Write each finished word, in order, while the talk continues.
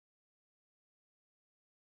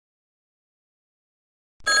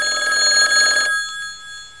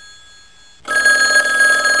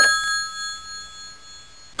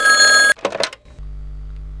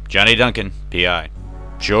Johnny Duncan, P.I.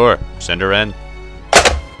 Sure, send her in.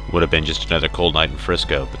 Would have been just another cold night in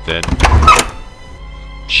Frisco, but then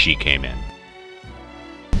she came in.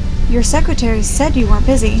 Your secretary said you weren't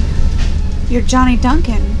busy. You're Johnny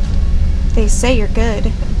Duncan. They say you're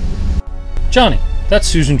good. Johnny, that's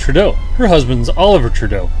Susan Trudeau. Her husband's Oliver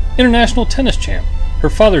Trudeau, international tennis champ. Her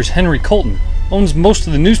father's Henry Colton, owns most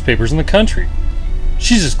of the newspapers in the country.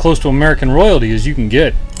 She's as close to American royalty as you can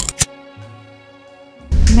get.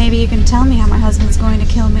 Maybe you can tell me how my husband's going to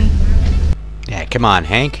kill me. Yeah, come on,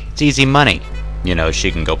 Hank. It's easy money. You know, she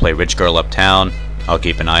can go play rich girl uptown. I'll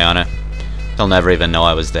keep an eye on her. They'll never even know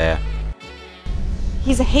I was there.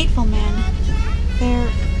 He's a hateful man. There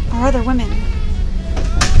are other women.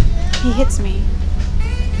 He hits me.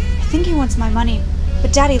 I think he wants my money,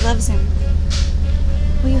 but Daddy loves him.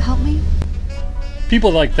 Will you help me?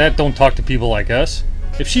 People like that don't talk to people like us.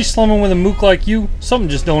 If she's slumming with a mook like you, something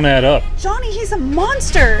just don't add up. Johnny, he's a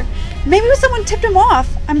monster! Maybe someone tipped him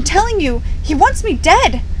off. I'm telling you, he wants me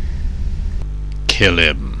dead! Kill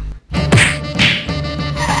him.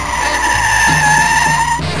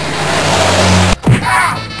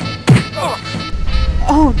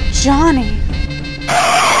 Oh, Johnny.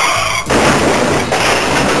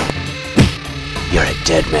 You're a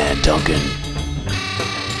dead man, Duncan.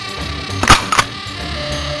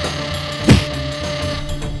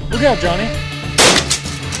 Look out, Johnny.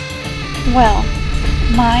 Well,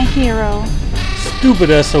 my hero.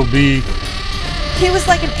 Stupid SOB. He was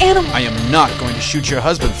like an animal. I am not going to shoot your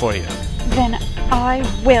husband for you. Then I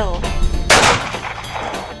will.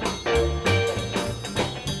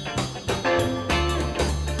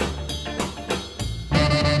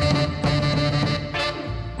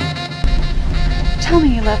 Tell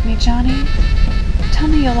me you love me, Johnny. Tell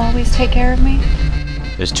me you'll always take care of me.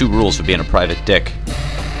 There's 2 rules for being a private dick.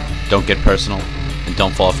 Don't get personal, and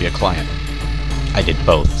don't fall for your client. I did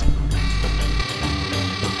both.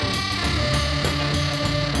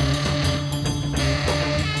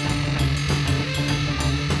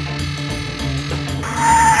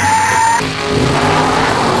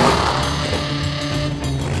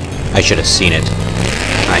 I should have seen it.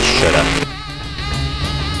 I should have.